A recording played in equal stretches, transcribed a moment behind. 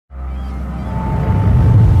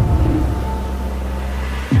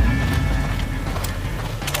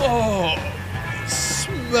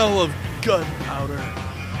smell of gunpowder.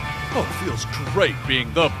 Oh, it feels great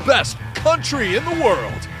being the best country in the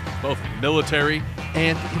world, both military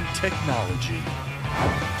and in technology.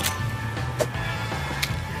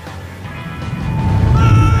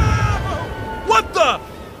 Ah! What the?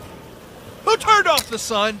 Who turned off the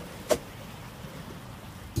sun?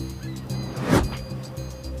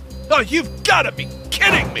 Oh, you've got to be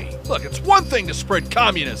kidding me! Look, it's one thing to spread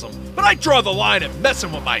communism, but I draw the line at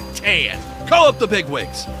messing with my tan. Call up the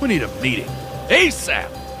bigwigs. We need a meeting. ASAP!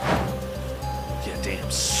 You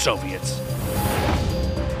damn Soviets.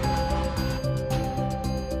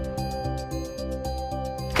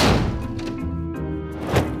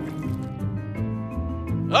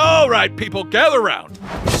 All right, people, gather round.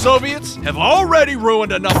 The Soviets have already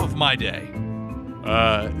ruined enough of my day.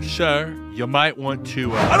 Sir, you might want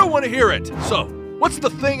to, I don't want to hear it. So, what's the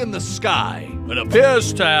thing in the sky? It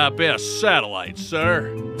appears to be a satellite,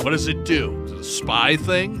 sir. What does it do? Is it a spy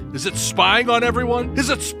thing? Is it spying on everyone? Is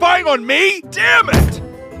it spying on me? Damn it!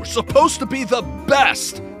 We're supposed to be the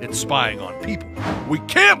best at spying on people. We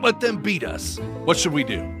can't let them beat us. What should we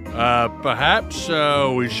do? Perhaps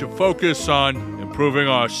we should focus on improving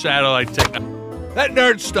our satellite technology. That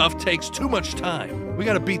nerd stuff takes too much time. We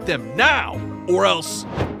gotta beat them now, or else...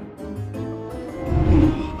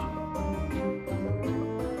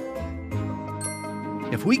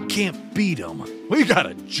 If we can't beat them, we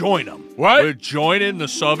gotta join them. What? We're joining the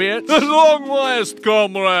Soviets? At long last,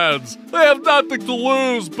 comrades. They have nothing to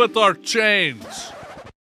lose but our chains.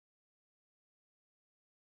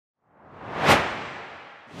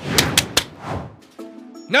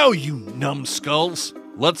 Now, you numbskulls,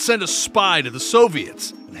 let's send a spy to the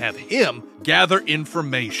Soviets and have him gather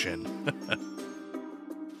information.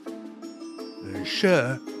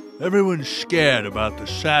 Sure, everyone's scared about the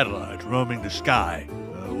satellite roaming the sky.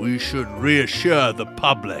 We should reassure the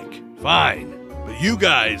public. Fine, but you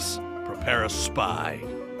guys prepare a spy.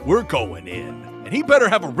 We're going in, and he better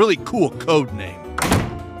have a really cool code name.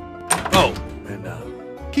 Oh,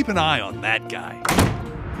 and keep an eye on that guy.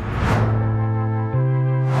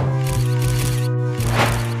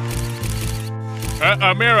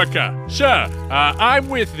 America. Sir, I'm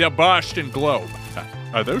with the Boston Globe.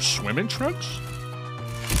 Are those swimming trunks?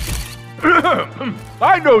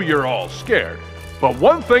 I know you're all scared, but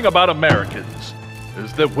one thing about Americans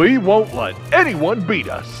is that we won't let anyone beat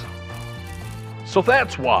us. So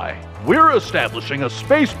that's why we're establishing a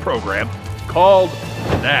space program called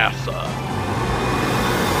NASA.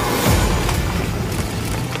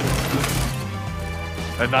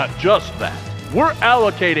 And not just that. We're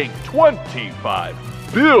allocating $25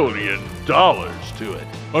 billion to it.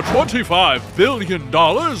 $25 billion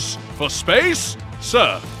for space?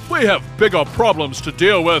 Sir, we have bigger problems to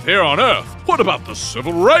deal with here on Earth. What about the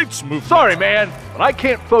civil rights movement? Sorry, man, but I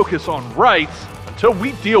can't focus on rights until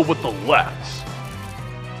we deal with the lefts.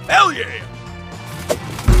 Hell yeah!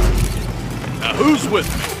 Now who's with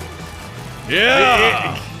me?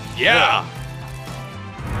 Yeah!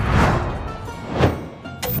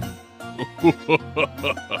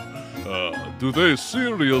 Do they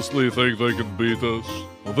seriously think they can beat us?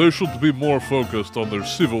 Well, they should be more focused on their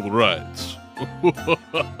civil rights.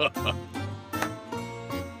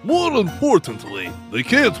 More importantly, they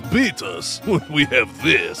can't beat us when we have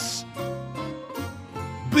this.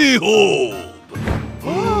 Behold!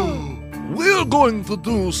 We're going to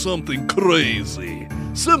do something crazy,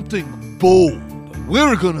 something bold.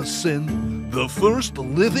 We're gonna send the first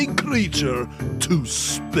living creature to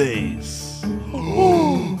space.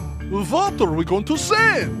 What are we going to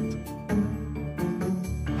send?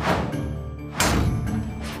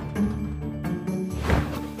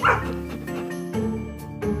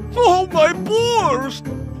 Oh, my burst!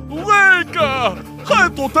 Leka! I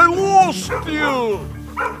thought I lost you!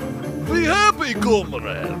 Be happy,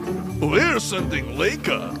 comrade. We're sending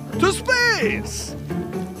Leka to space!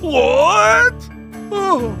 What?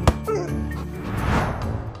 Oh.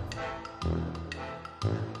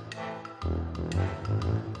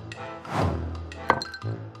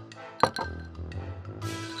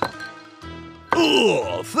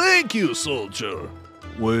 Oh, thank you, soldier.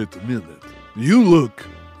 Wait a minute. You look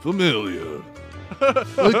familiar.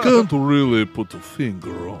 I can't really put a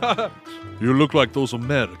finger on it. You look like those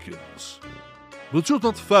Americans. But you're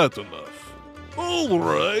not fat enough. All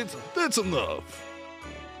right, that's enough.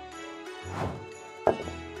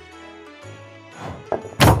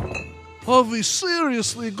 Are we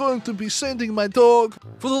seriously going to be sending my dog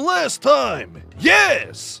for the last time?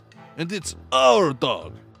 Yes! And it's our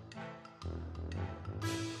dog.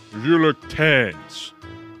 You look tense.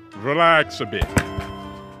 Relax a bit.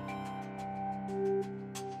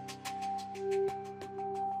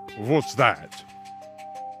 What's that?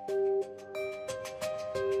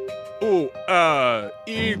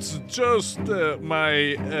 It's just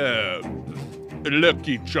my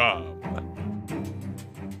lucky charm.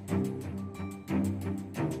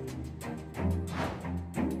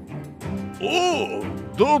 Oh,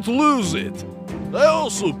 don't lose it. I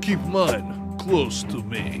also keep mine close to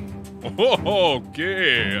me.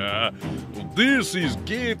 Okay, this is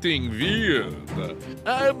getting weird.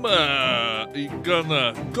 I'm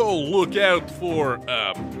gonna go look out for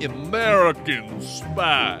American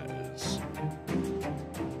spies.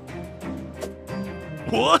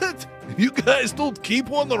 What? You guys don't keep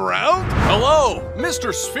one around? Hello,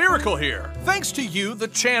 Mr. Spherical here. Thanks to you, the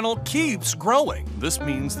channel keeps growing. This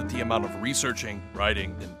means that the amount of researching,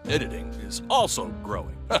 writing, and editing is also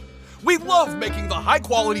growing. We love making the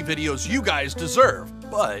high-quality videos you guys deserve,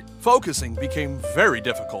 but focusing became very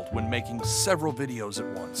difficult when making several videos at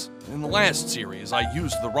once. In the last series, I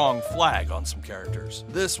used the wrong flag on some characters.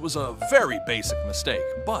 This was a very basic mistake,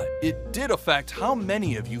 but it did affect how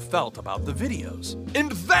many of you felt about the videos.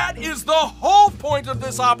 And that is the whole point of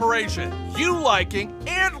this operation, you liking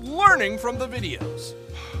and learning from the videos.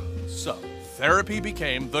 So, therapy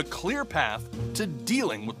became the clear path to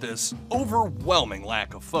dealing with this overwhelming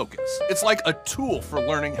lack of focus. It's like a tool for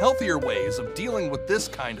learning healthier ways of dealing with this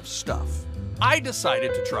kind of stuff. I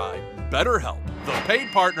decided to try BetterHelp, the paid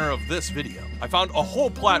partner of this video. I found a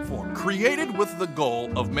whole platform created with the goal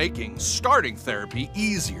of making starting therapy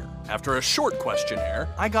easier. After a short questionnaire,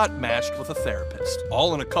 I got matched with a therapist,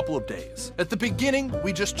 all in a couple of days. At the beginning,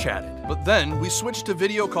 we just chatted, but then we switched to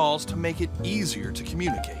video calls to make it easier to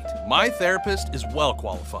communicate. My therapist is well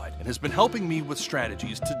qualified and has been helping me with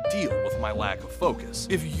strategies to deal with my lack of focus.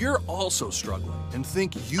 If you're also struggling and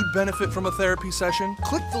think you'd benefit from a therapy session,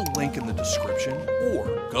 click the link in the description or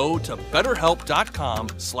go to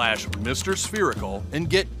betterhelp.com/Mr. Spherical and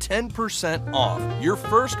get 10% off your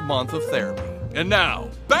first month of therapy. And now,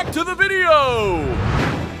 back to the video!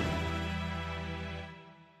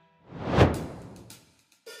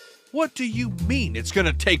 What do you mean it's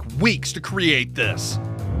gonna take weeks to create this?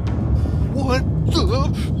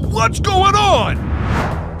 What's going on?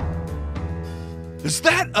 Is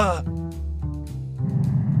that a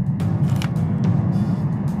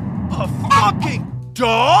fucking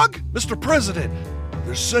dog? Mr. President,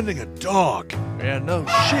 they're sending a dog. Man, no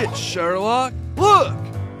shit, Sherlock. Look!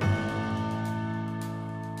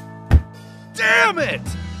 Damn it!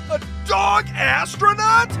 A dog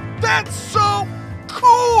astronaut? That's so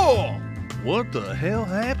cool! What the hell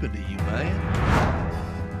happened to you, man?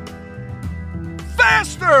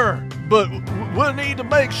 Faster! But we'll need to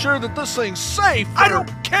make sure that this thing's safe. I don't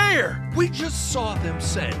care! We just saw them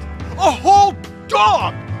send a whole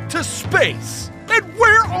dog to space! And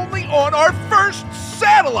we're only on our first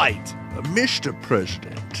satellite! Mr.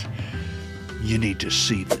 President, you need to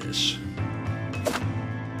see this.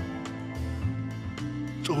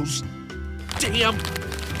 Those damn...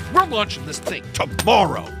 We're launching this thing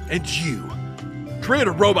tomorrow, and you create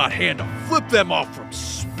a robot hand to flip them off from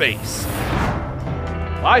space.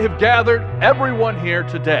 I have gathered everyone here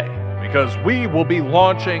today because we will be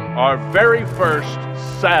launching our very first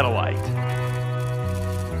satellite.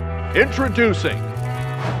 Introducing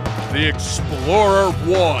the Explorer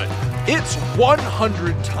 1. It's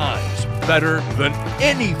 100 times better than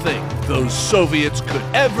anything those Soviets could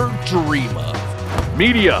ever dream of.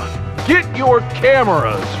 Media, get your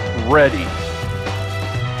cameras ready.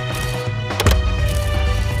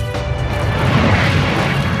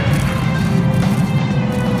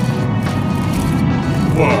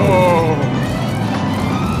 Whoa!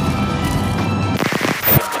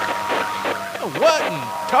 What in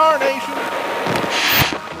tarnation?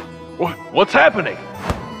 What's happening?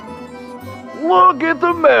 Look at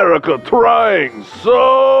America trying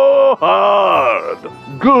so hard.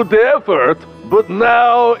 Good effort, but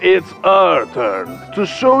now it's our turn to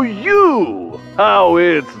show you how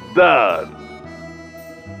it's done.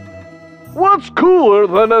 What's cooler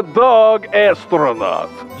than a dog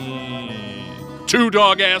astronaut? Two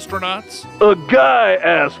dog astronauts? A guy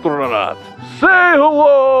astronaut. Say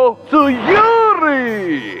hello to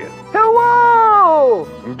Yuri! Hello!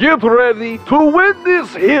 Get ready to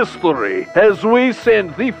witness history as we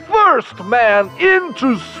send the first man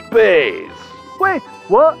into space. Wait,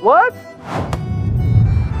 what?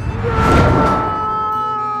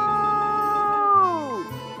 No!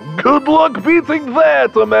 Good luck beating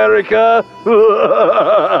that, America!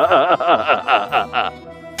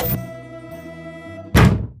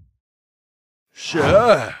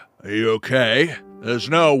 Sure. Are you okay? There's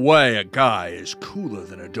no way a guy is cooler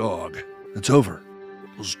than a dog. It's over.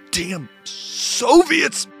 Those damn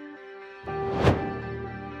Soviets!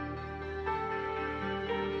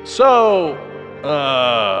 So,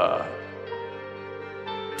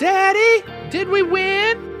 Daddy, did we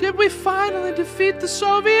win? Did we finally defeat the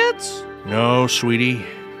Soviets? No, sweetie,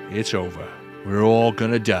 it's over. We're all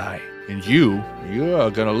gonna die. And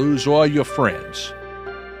you're gonna lose all your friends.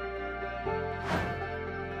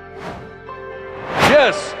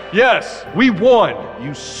 Yes, we won,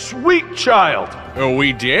 you sweet child. Oh,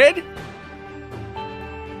 we did?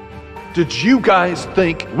 Did you guys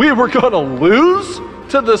think we were gonna lose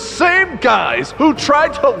to the same guys who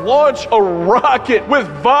tried to launch a rocket with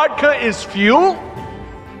vodka as fuel?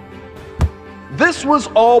 This was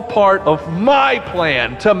all part of my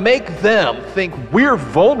plan to make them think we're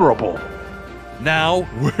vulnerable. Now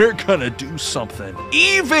we're gonna do something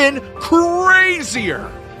even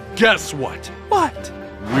crazier. Guess what? What?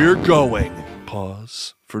 We're going,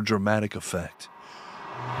 pause for dramatic effect,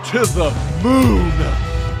 to the moon.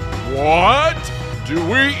 What? Do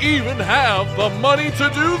we even have the money to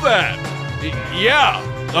do that? Yeah,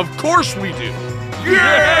 of course we do.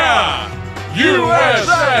 Yeah!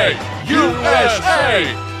 USA!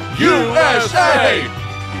 USA! USA!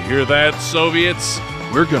 You hear that, Soviets?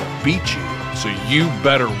 We're gonna beat you, so you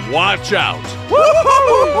better watch out.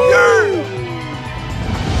 Woo-hoo!